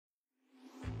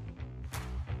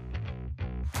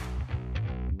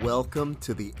Welcome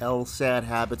to the LSAT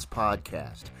Habits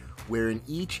Podcast, where in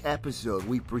each episode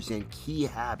we present key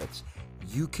habits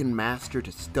you can master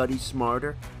to study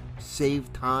smarter,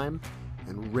 save time,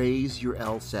 and raise your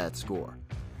LSAT score.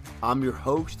 I'm your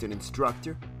host and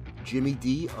instructor, Jimmy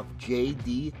D of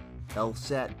JDLSAT.com.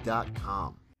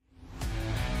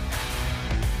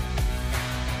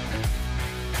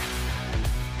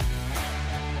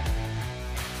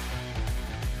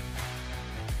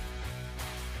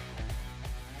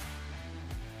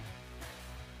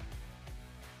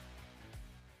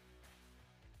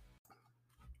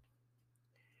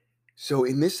 So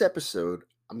in this episode,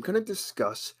 I'm going to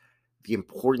discuss the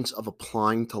importance of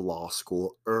applying to law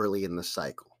school early in the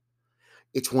cycle.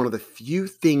 It's one of the few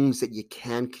things that you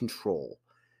can control,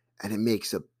 and it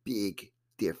makes a big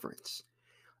difference.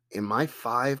 In my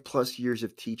 5+ years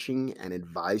of teaching and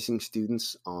advising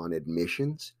students on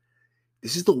admissions,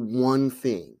 this is the one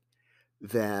thing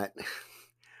that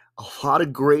a lot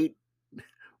of great,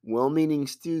 well-meaning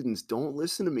students don't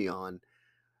listen to me on,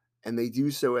 and they do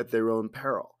so at their own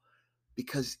peril.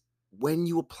 Because when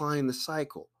you apply in the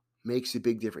cycle, makes a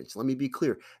big difference. Let me be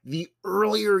clear. The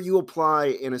earlier you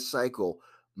apply in a cycle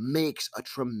makes a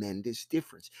tremendous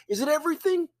difference. Is it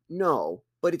everything? No,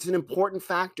 but it's an important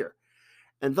factor.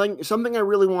 And something I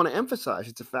really want to emphasize,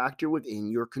 it's a factor within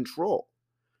your control.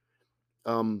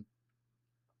 Let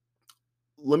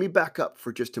me back up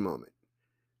for just a moment.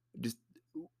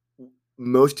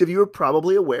 Most of you are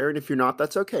probably aware, and if you're not,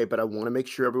 that's okay, but I want to make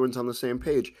sure everyone's on the same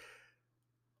page.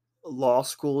 Law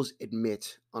schools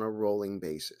admit on a rolling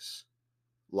basis.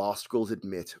 Law schools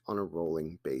admit on a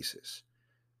rolling basis,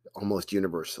 almost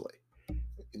universally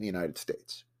in the United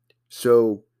States.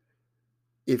 So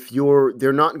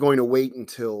they're not going to wait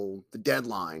until the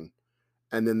deadline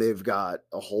and then they've got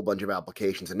a whole bunch of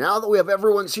applications. And now that we have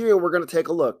everyone's here, we're going to take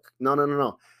a look.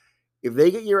 No. If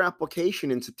they get your application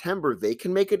in September, they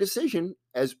can make a decision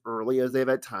as early as they've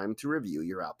had time to review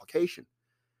your application.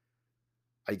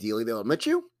 Ideally, they'll admit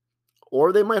you,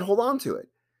 or they might hold on to it.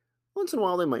 Once in a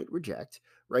while, they might reject,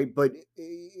 right? But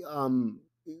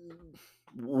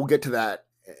we'll get to that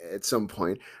at some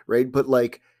point, right? But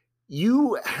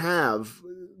you have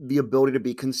the ability to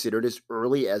be considered as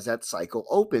early as that cycle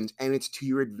opens, and it's to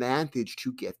your advantage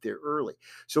to get there early.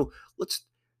 So let's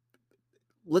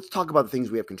talk about the things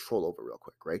we have control over real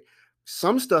quick, right?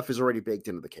 Some stuff is already baked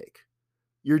into the cake.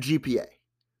 Your GPA,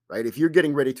 right? If you're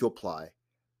getting ready to apply,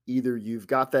 either you've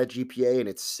got that GPA and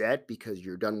it's set because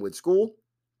you're done with school,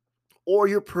 or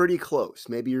you're pretty close.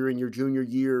 Maybe you're in your junior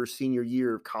year or senior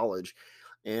year of college,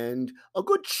 and a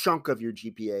good chunk of your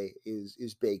GPA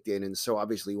is baked in. And so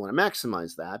obviously you want to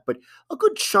maximize that, but a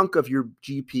good chunk of your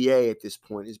GPA at this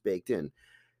point is baked in.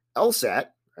 LSAT,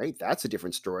 right? That's a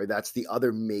different story. That's the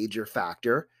other major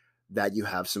factor that you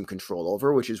have some control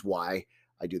over, which is why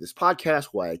I do this podcast,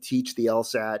 why I teach the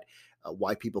LSAT,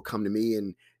 why people come to me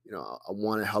and, I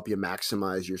want to help you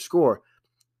maximize your score.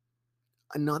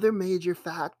 Another major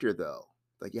factor, though,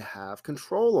 that you have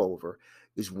control over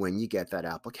is when you get that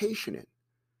application in.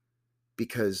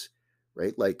 Because,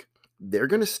 right, they're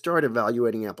going to start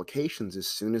evaluating applications as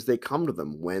soon as they come to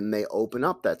them when they open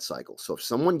up that cycle. So if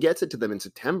someone gets it to them in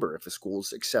September, if a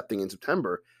school's accepting in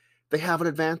September, they have an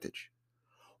advantage.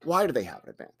 Why do they have an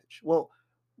advantage? Well,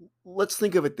 let's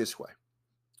think of it this way.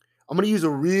 I'm going to use a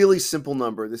really simple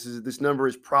number. This number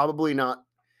is probably not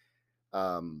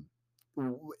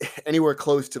anywhere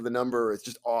close to the number. It's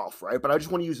just off, right? But I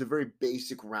just want to use a very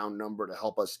basic round number to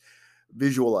help us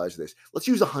visualize this. Let's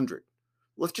use 100.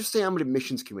 Let's just say I'm an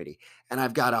admissions committee and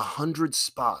I've got 100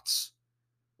 spots,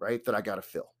 right, that I got to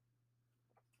fill.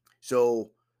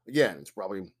 So again, it's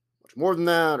probably much more than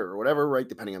that or whatever, right,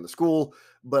 depending on the school,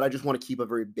 but I just want to keep a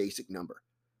very basic number.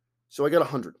 So I got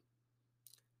 100.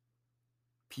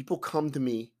 People come to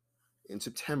me in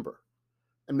September,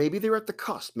 and maybe they're at the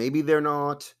cusp. Maybe they're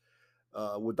not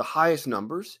with the highest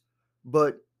numbers,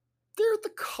 but they're at the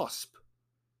cusp.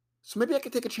 So maybe I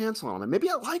could take a chance on them, and maybe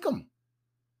I like them.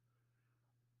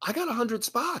 I got 100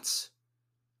 spots,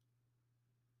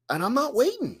 and I'm not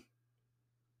waiting.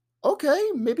 Okay,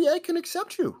 maybe I can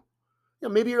accept you.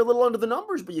 Maybe you're a little under the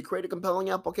numbers, but you create a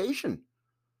compelling application.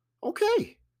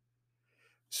 Okay.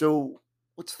 So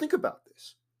let's think about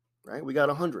this. Right? We got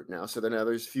 100 now. So then now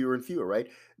there's fewer and fewer, right?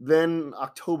 Then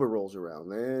October rolls around.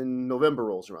 Then November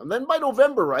rolls around. Then by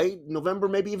November, right? November,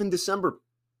 maybe even December.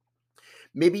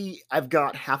 Maybe I've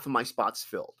got half of my spots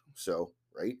filled. So,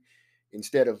 right?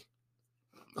 Instead of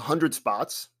 100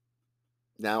 spots,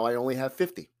 now I only have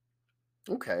 50.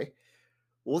 Okay.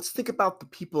 Well, let's think about the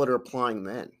people that are applying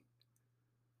then.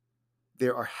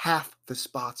 There are half the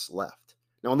spots left.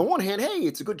 Now, on the one hand, hey,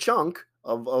 it's a good chunk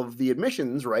of the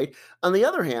admissions, right? On the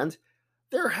other hand,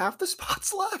 there are half the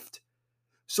spots left.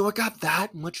 So it got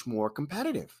that much more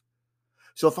competitive.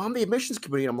 So if I'm the admissions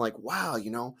committee, I'm like, wow,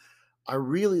 I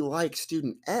really like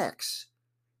student X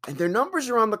and their numbers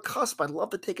are on the cusp. I'd love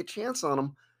to take a chance on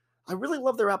them. I really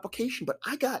love their application, but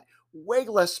I got way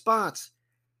less spots.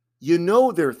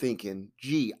 They're thinking,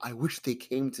 gee, I wish they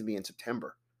came to me in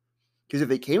September. Because if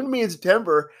they came to me in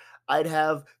September, I'd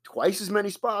have twice as many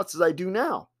spots as I do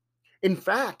now. In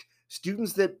fact,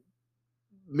 students that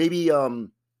maybe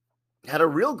had a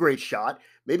real great shot,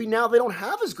 maybe now they don't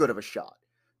have as good of a shot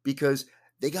because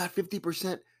they got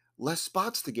 50% less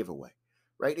spots to give away,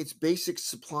 right? It's basic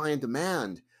supply and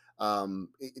demand.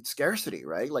 It's scarcity,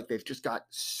 right? Like they've just got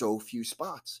so few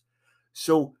spots.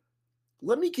 So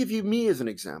let me give you me as an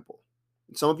example.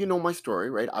 Some of you know my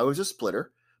story, right? I was a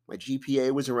splitter. My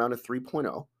GPA was around a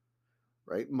 3.0,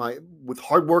 right? With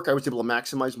hard work, I was able to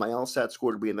maximize my LSAT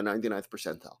score to be in the 99th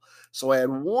percentile. So I had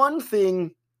one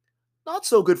thing not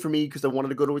so good for me because I wanted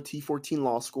to go to a T14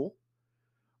 law school.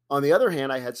 On the other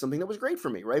hand, I had something that was great for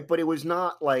me, right? But it was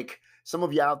not like some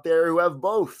of you out there who have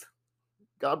both.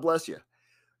 God bless you.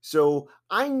 So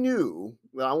I knew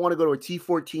that I want to go to a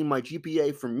T14. My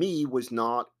GPA for me was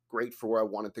not great for where I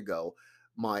wanted to go.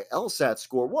 My LSAT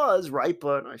score was, right?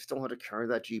 But I still had to carry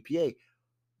that GPA.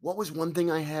 What was one thing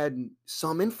I had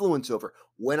some influence over?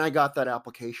 When I got that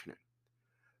application in.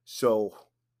 So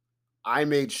I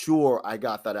made sure I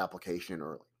got that application in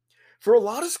early. For a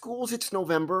lot of schools, it's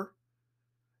November.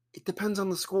 It depends on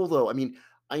the school, though. I mean,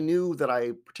 I knew that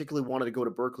I particularly wanted to go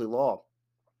to Berkeley Law.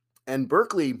 And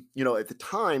Berkeley, at the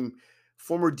time,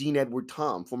 former Dean Edward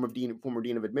Tom, former Dean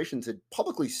of Admissions, had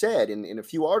publicly said in a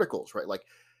few articles, right, like,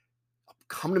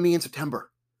 come to me in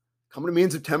September. Come to me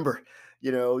in September.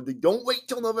 Don't wait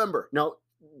till November. Now,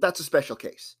 that's a special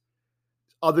case.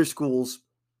 Other schools,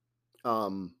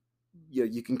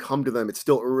 you can come to them. It's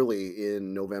still early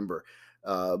in November.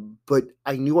 But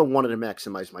I knew I wanted to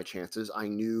maximize my chances. I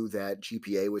knew that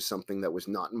GPA was something that was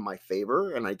not in my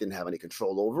favor and I didn't have any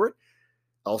control over it.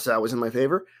 Also, that was in my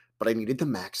favor, but I needed to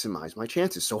maximize my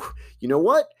chances. So, you know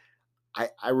what?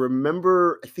 I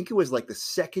remember, I think it was like the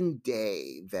second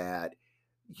day that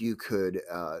you could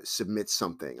submit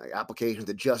something, like applications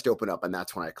that just opened up, and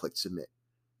that's when I clicked submit.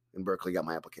 And Berkeley got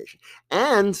my application.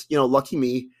 And, lucky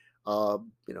me, uh,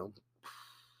 you know,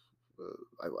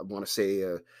 I want to say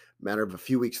a matter of a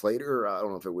few weeks later. I don't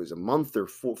know if it was a month or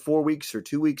 4 weeks or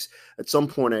 2 weeks. At some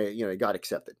point, I got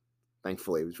accepted.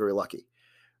 Thankfully, I was very lucky,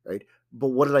 right? But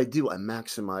what did I do? I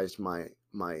maximized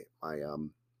my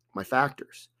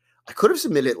factors. I could have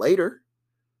submitted it later,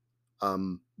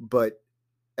 but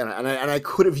I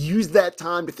could have used that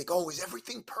time to think, oh, is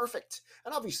everything perfect?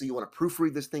 And obviously, you want to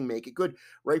proofread this thing, make it good,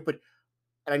 right?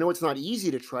 And I know it's not easy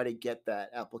to try to get that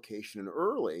application in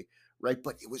early, right?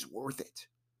 But it was worth it.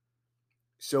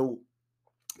 So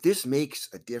this makes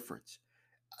a difference.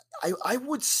 I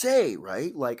would say,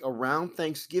 right, like around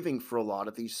Thanksgiving for a lot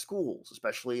of these schools,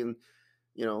 especially in,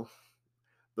 you know,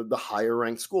 the higher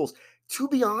ranked schools. To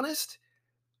be honest,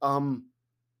 um,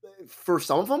 for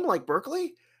some of them, like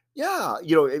Berkeley, yeah, I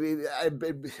mean,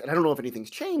 I don't know if anything's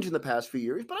changed in the past few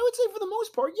years, but I would say for the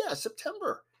most part, yeah,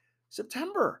 September.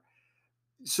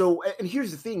 So, and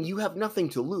here's the thing: you have nothing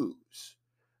to lose,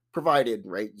 provided,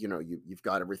 right? You've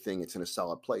got everything; it's in a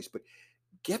solid place. But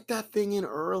get that thing in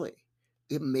early;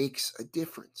 it makes a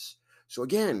difference. So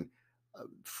again,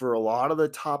 for a lot of the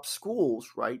top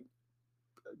schools, right,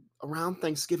 around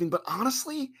Thanksgiving, but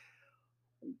honestly,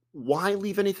 why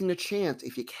leave anything to chance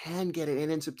if you can get it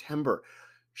in September?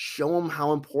 Show them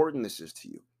how important this is to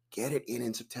you. Get it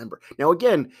in September. Now,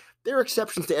 again, there are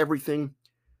exceptions to everything,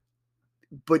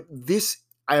 but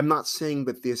I am not saying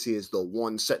that this is the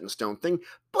one set in stone thing,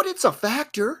 but it's a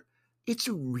factor. It's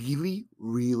a really,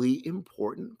 really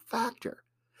important factor.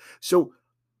 So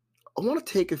I want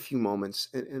to take a few moments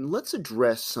and let's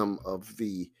address some of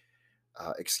the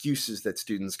excuses that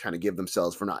students kind of give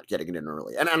themselves for not getting it in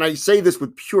early. And I say this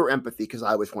with pure empathy because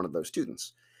I was one of those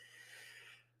students.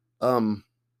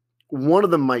 One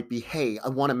of them might be, hey, I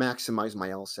want to maximize my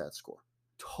LSAT score.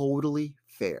 Totally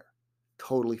fair.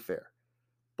 Totally fair.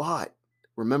 But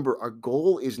remember, our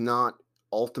goal is not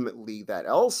ultimately that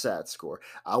LSAT score.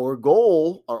 Our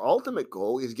ultimate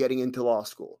goal is getting into law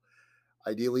school,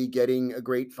 ideally getting a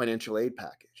great financial aid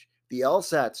package. The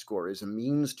LSAT score is a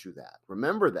means to that.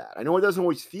 Remember that. I know it doesn't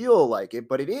always feel like it,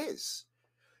 but it is.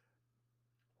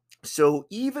 So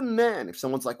even then, if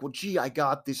someone's like, well, gee, I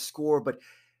got this score, but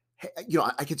hey,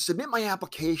 I could submit my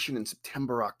application in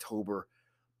September, October,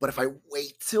 But if I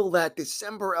wait till that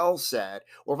December LSAT,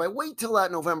 or if I wait till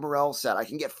that November LSAT, I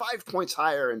can get 5 points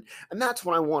higher, and that's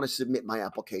when I want to submit my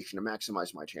application to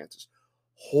maximize my chances.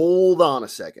 Hold on a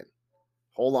second.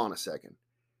 Hold on a second.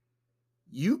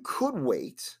 You could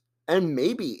wait and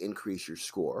maybe increase your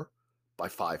score by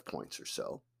 5 points or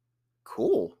so.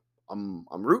 Cool. I'm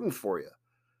rooting for you.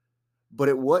 But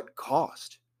at what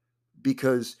cost?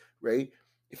 Because, right,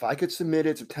 if I could submit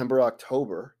it September,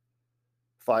 October,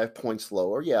 5 points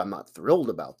lower, yeah, I'm not thrilled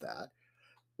about that.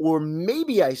 Or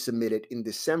maybe I submit it in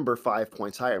December, 5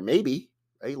 points higher. Maybe,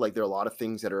 right? Like there are a lot of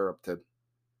things that are up to,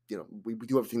 we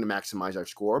do everything to maximize our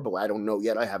score, but I don't know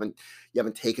yet. You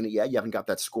haven't taken it yet. You haven't got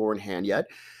that score in hand yet.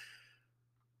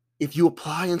 If you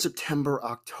apply in September,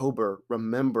 October,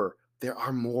 remember there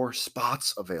are more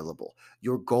spots available.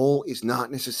 Your goal is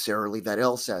not necessarily that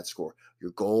LSAT score.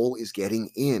 Your goal is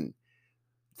getting in.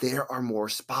 There are more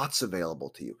spots available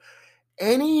to you.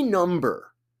 Any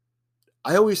number,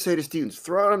 I always say to students,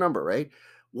 throw out a number, right?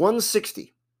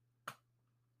 160.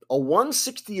 A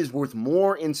 160 is worth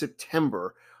more in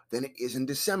September than it is in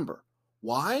December.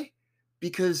 Why?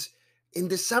 Because in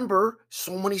December,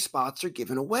 so many spots are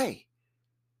given away.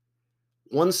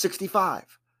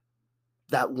 165.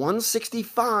 That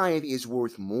 165 is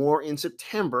worth more in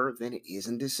September than it is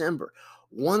in December.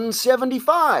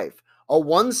 175. A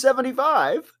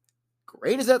 175,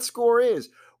 great as that score is,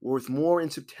 worth more in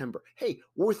September. Hey,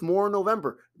 worth more in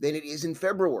November than it is in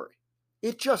February.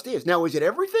 It just is. Now, is it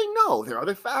everything? No, there are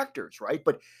other factors, right?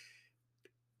 But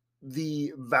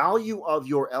the value of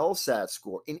your LSAT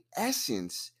score, in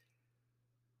essence,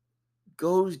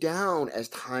 goes down as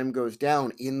time goes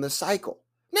down in the cycle.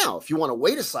 Now, if you want to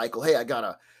wait a cycle, hey, I got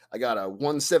a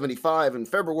 175 in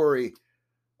February.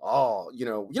 Oh, you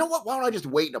know what? Why don't I just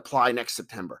wait and apply next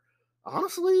September?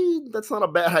 Honestly, that's not a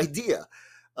bad idea,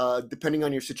 depending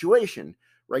on your situation,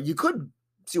 right? You could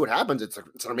see what happens. It's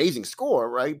an amazing score,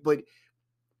 right? But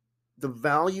the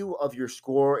value of your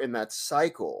score in that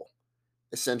cycle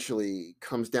essentially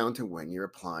comes down to when you're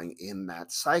applying in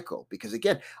that cycle. Because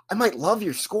again, I might love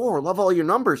your score, love all your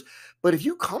numbers, but if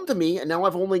you come to me and now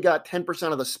I've only got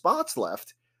 10% of the spots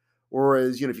left,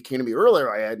 whereas, if you came to me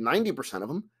earlier, I had 90% of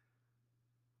them,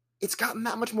 it's gotten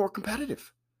that much more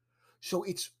competitive. So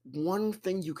it's one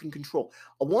thing you can control.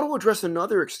 I want to address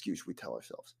another excuse we tell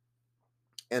ourselves,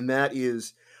 and that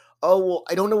is, oh, well,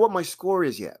 I don't know what my score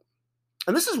is yet.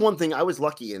 And this is one thing I was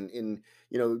lucky in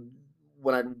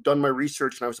when I'd done my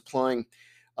research and I was applying,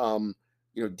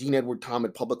 Dean Edward Tom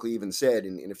had publicly even said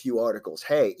in a few articles,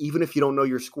 hey, even if you don't know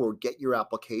your score, get your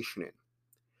application in.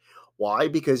 Why?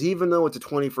 Because even though it's a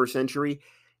 21st century,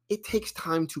 it takes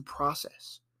time to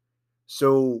process.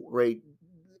 So, right,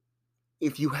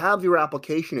 if you have your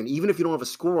application in, even if you don't have a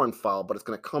score on file, but it's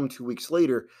going to come 2 weeks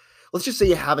later, let's just say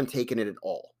you haven't taken it at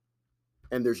all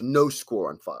and there's no score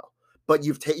on file, but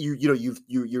you're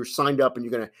signed up and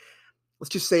you're going to, let's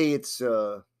just say it's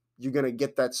you're going to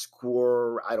get that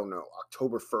score, I don't know,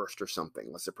 October 1st or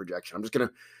something. That's a projection. I'm just going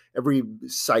to, every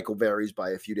cycle varies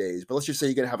by a few days, but let's just say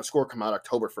you're going to have a score come out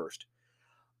October 1st.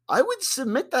 I would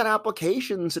submit that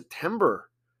application in September,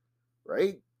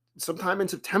 right? Sometime in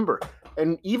September.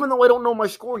 And even though I don't know my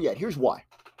score yet, here's why.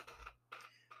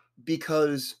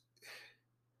 Because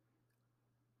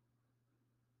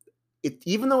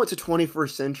even though it's a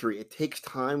 21st century, it takes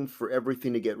time for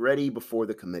everything to get ready before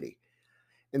the committee.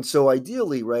 And so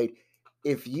ideally, right,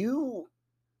 if your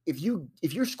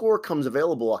score comes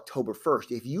available October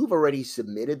 1st, if you've already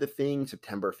submitted the thing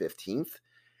September 15th,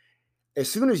 as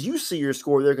soon as you see your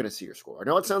score, they're going to see your score. I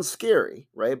know it sounds scary,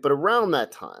 right? But around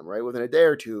that time, right, within a day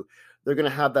or two, they're going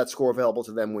to have that score available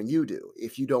to them when you do,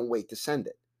 if you don't wait to send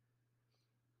it.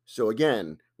 So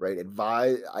again, right,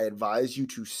 I advise you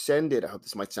to send it. I hope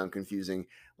this might sound confusing.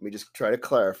 Let me just try to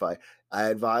clarify. I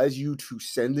advise you to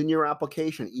send in your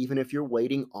application, even if you're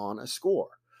waiting on a score.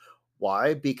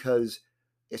 Why? Because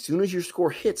as soon as your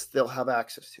score hits, they'll have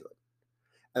access to it.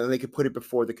 And then they can put it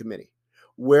before the committee.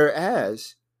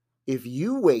 Whereas if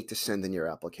you wait to send in your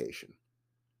application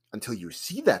until you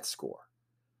see that score,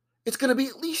 it's going to be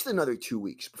at least another 2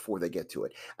 weeks before they get to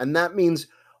it. And that means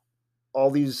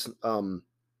all these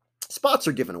spots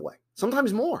are given away,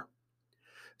 sometimes more.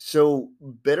 So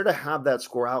better to have that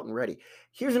score out and ready.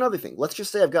 Here's another thing. Let's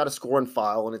just say I've got a score on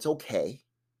file and it's okay.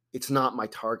 It's not my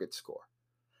target score.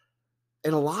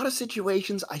 In a lot of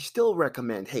situations, I still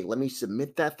recommend, hey, let me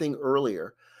submit that thing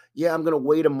earlier. Yeah, I'm going to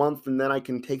wait a month and then I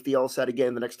can take the LSAT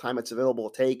again the next time it's available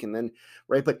to take. And then,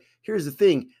 right. But here's the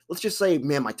thing. Let's just say,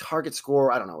 man, my target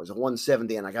score, I don't know, is a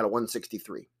 170 and I got a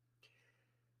 163.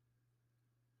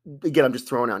 Again, I'm just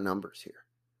throwing out numbers here.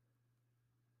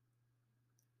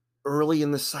 early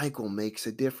in the cycle makes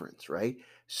a difference, right?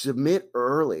 Submit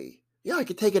early. Yeah, I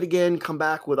could take it again, come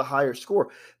back with a higher score.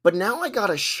 But now I got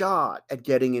a shot at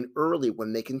getting in early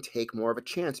when they can take more of a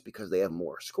chance because they have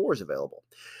more scores available.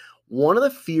 One of the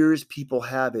fears people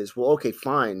have is, well, okay,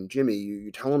 fine, Jimmy,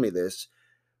 you're telling me this,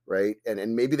 right?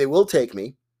 And maybe they will take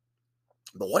me,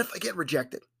 but what if I get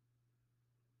rejected?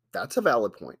 That's a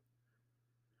valid point.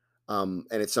 And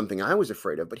it's something I was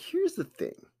afraid of. But here's the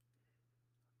thing: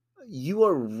 you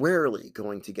are rarely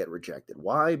going to get rejected.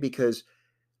 Why? Because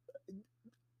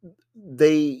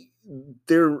they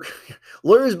they're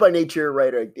lawyers by nature,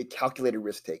 right, are calculated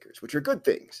risk takers, which are good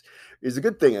things. Is a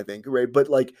good thing, I think, right? But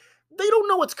like they don't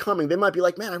know what's coming. They might be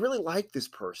like, man, I really like this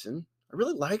person. I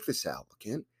really like this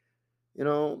applicant. You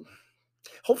know,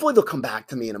 hopefully they'll come back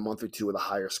to me in a month or two with a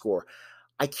higher score.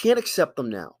 I can't accept them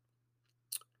now.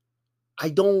 I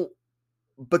don't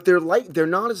But they're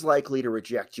not as likely to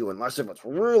reject you unless if it's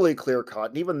really clear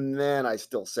cut. And even then, I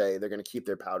still say they're going to keep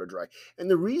their powder dry. And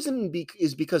the reason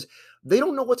is because they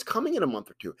don't know what's coming in a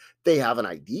month or two. They have an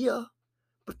idea,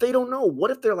 but they don't know. What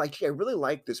if they're like, gee, I really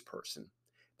like this person.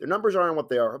 Their numbers aren't what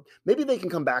they are. Maybe they can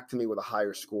come back to me with a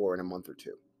higher score in a month or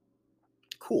two.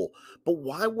 Cool. But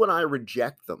why would I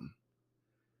reject them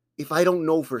if I don't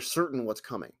know for certain what's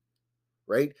coming?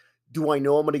 Right? Do I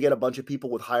know I'm going to get a bunch of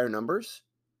people with higher numbers?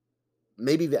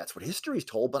 Maybe that's what history's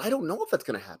told, but I don't know if that's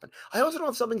going to happen. I also don't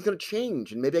know if something's going to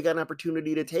change, and maybe I got an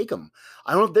opportunity to take them.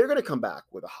 I don't know if they're going to come back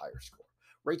with a higher score,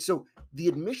 right? So the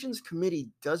admissions committee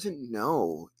doesn't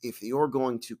know if you're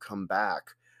going to come back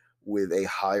with a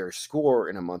higher score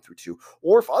in a month or two,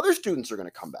 or if other students are going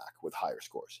to come back with higher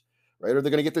scores, right? Or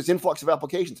they're going to get this influx of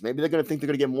applications. Maybe they're going to think they're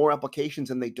going to get more applications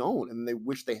and they don't, and they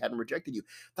wish they hadn't rejected you.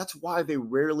 That's why they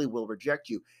rarely will reject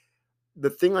you. The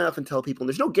thing I often tell people, and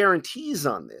there's no guarantees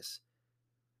on this,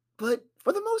 but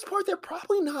for the most part, they're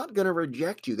probably not going to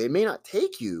reject you. They may not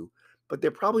take you, but they're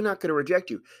probably not going to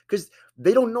reject you because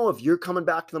they don't know if you're coming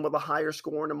back to them with a higher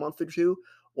score in a month or two,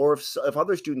 or if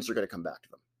other students are going to come back to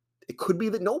them. It could be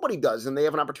that nobody does and they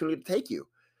have an opportunity to take you,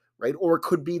 right? Or it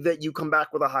could be that you come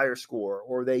back with a higher score,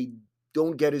 or they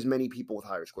don't get as many people with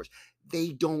higher scores.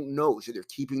 They don't know, so they're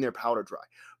keeping their powder dry.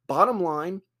 Bottom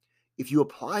line, if you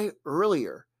apply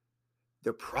earlier,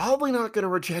 they're probably not going to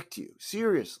reject you.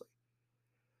 Seriously.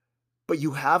 But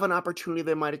you have an opportunity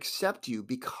they might accept you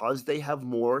because they have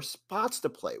more spots to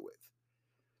play with.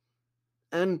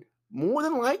 And more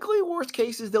than likely, worst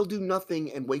cases, they'll do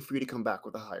nothing and wait for you to come back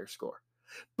with a higher score.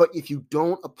 But if you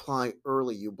don't apply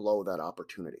early, you blow that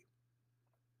opportunity.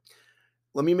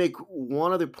 Let me make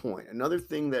one other point. Another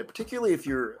thing that, particularly if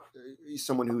you're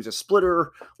someone who's a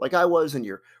splitter like I was and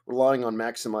you're relying on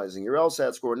maximizing your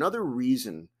LSAT score, another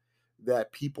reason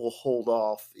that people hold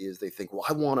off is they think, well,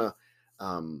 I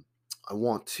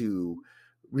want to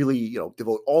really,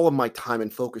 devote all of my time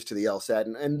and focus to the LSAT,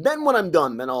 and then when I'm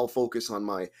done, then I'll focus on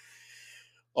my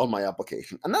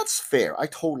application. And that's fair. I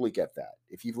totally get that.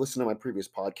 If you've listened to my previous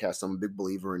podcast, I'm a big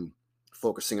believer in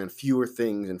focusing on fewer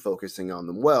things and focusing on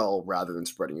them well rather than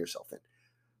spreading yourself thin.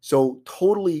 So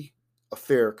totally a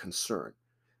fair concern.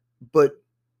 But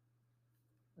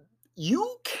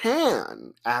you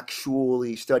can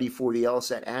actually study for the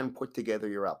LSAT and put together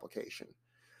your application.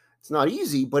 It's not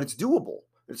easy, but it's doable.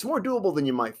 It's more doable than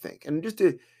you might think. And just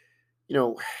to,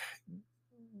 the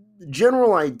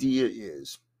general idea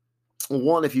is,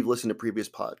 one, if you've listened to previous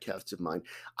podcasts of mine,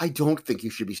 I don't think you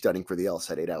should be studying for the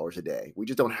LSAT 8 hours a day. We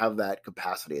just don't have that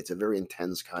capacity. It's a very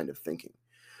intense kind of thinking.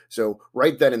 So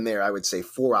right then and there, I would say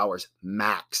 4 hours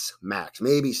max,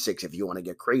 maybe 6 if you want to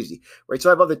get crazy, right? So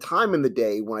I have other time in the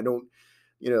day when I don't,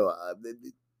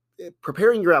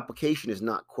 preparing your application is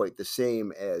not quite the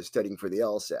same as studying for the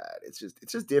LSAT. It's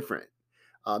just different.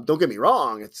 Don't get me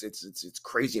wrong; it's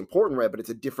crazy important, right? But it's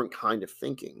a different kind of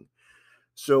thinking.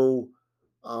 So,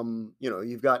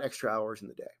 you've got extra hours in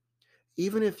the day.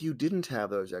 Even if you didn't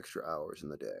have those extra hours in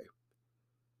the day,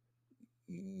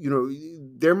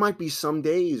 there might be some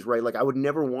days, right? Like I would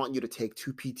never want you to take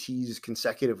 2 PTs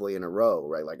consecutively in a row,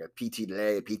 right? Like a PT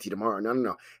today, a PT tomorrow.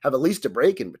 No. Have at least a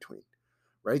break in between,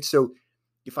 right? So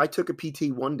if I took a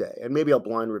PT one day, and maybe I'll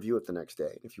blind review it the next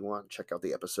day. If you want, check out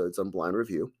the episodes on blind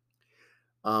review.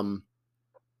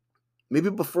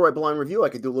 Maybe before I blind review, I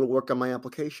could do a little work on my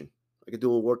application. I could do a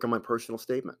little work on my personal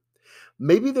statement.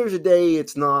 Maybe there's a day,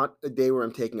 it's not a day where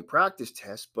I'm taking a practice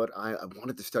test, but I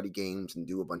wanted to study games and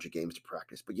do a bunch of games to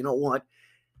practice. But you know what?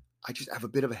 I just have a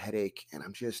bit of a headache and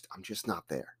I'm just not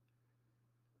there.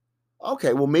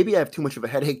 Okay, well, maybe I have too much of a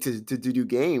headache to do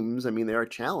games. I mean, they are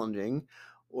challenging,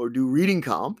 or do reading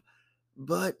comp,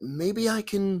 but maybe I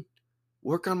can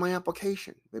work on my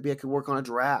application. Maybe I could work on a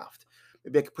draft.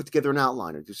 Maybe I could put together an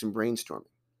outline or do some brainstorming.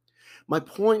 My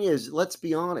point is, let's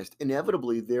be honest.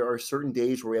 Inevitably, there are certain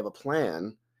days where we have a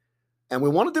plan and we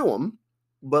want to do them,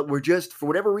 but we're just, for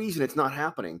whatever reason, it's not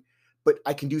happening. But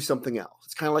I can do something else.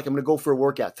 It's kind of like I'm going to go for a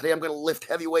workout. Today I'm going to lift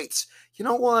heavy weights. You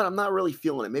know what? I'm not really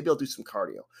feeling it. Maybe I'll do some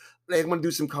cardio. Today I'm going to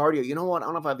do some cardio. You know what? I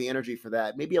don't know if I have the energy for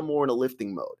that. Maybe I'm more in a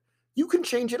lifting mode. You can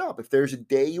change it up. If there's a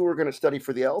day you were going to study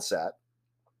for the LSAT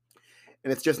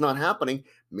and it's just not happening,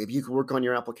 maybe you can work on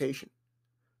your application,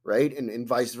 right? And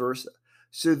vice versa.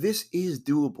 So this is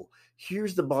doable.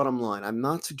 Here's the bottom line. I'm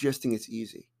not suggesting it's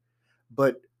easy,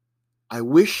 but I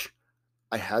wish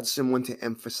I had someone to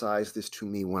emphasize this to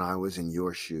me when I was in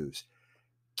your shoes.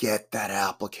 Get that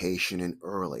application in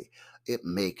early. It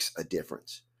makes a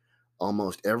difference.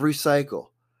 Almost every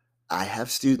cycle, I have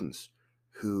students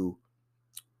who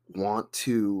want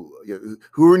to,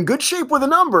 who are in good shape with the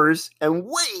numbers and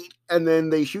wait, and then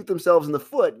they shoot themselves in the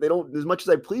foot. They don't, as much as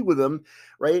I plead with them,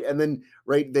 right? And then,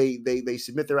 right, they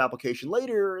submit their application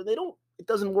later, and it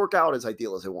doesn't work out as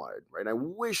ideal as I wanted, right? I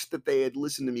wish that they had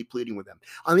listened to me pleading with them.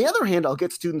 On the other hand, I'll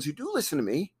get students who do listen to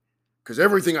me, because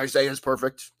everything I say is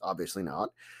perfect. Obviously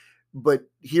not. But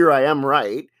here I am,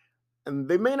 right? And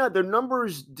they may not, their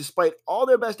numbers, despite all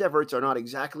their best efforts, are not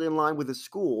exactly in line with the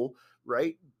school,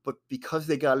 right? But because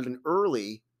they got it in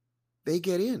early, they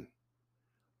get in.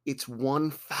 It's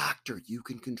one factor you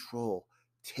can control.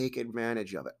 Take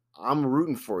advantage of it. I'm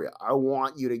rooting for you. I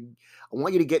want you to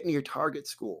get into your target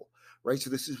school, right?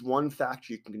 So this is one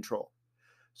factor you can control.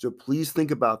 So please think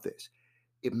about this.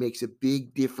 It makes a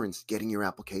big difference getting your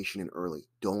application in early.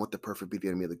 Don't let the perfect be the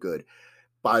enemy of the good.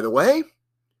 By the way,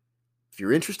 if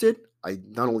you're interested, I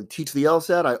not only teach the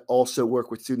LSAT, I also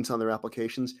work with students on their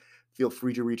applications. Feel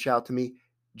free to reach out to me,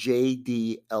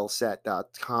 jdlsat.com.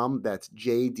 That's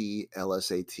jdlsat.com.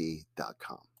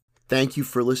 Thank you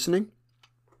for listening.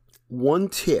 One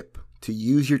tip to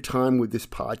use your time with this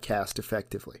podcast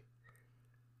effectively.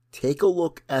 Take a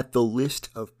look at the list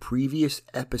of previous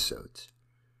episodes.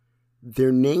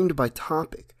 They're named by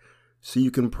topic, so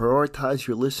you can prioritize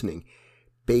your listening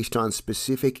based on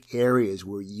specific areas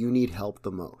where you need help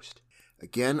the most.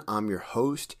 Again, I'm your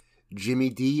host, Jimmy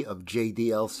D of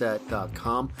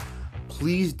jdlsat.com.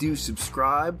 Please do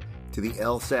subscribe to the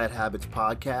LSAT Habits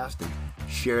podcast and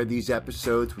share these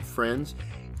episodes with friends.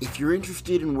 If you're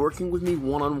interested in working with me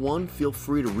one-on-one, feel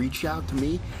free to reach out to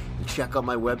me and check out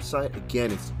my website.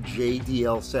 Again, it's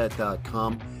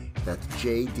jdlsat.com. That's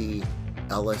jdlsat.com.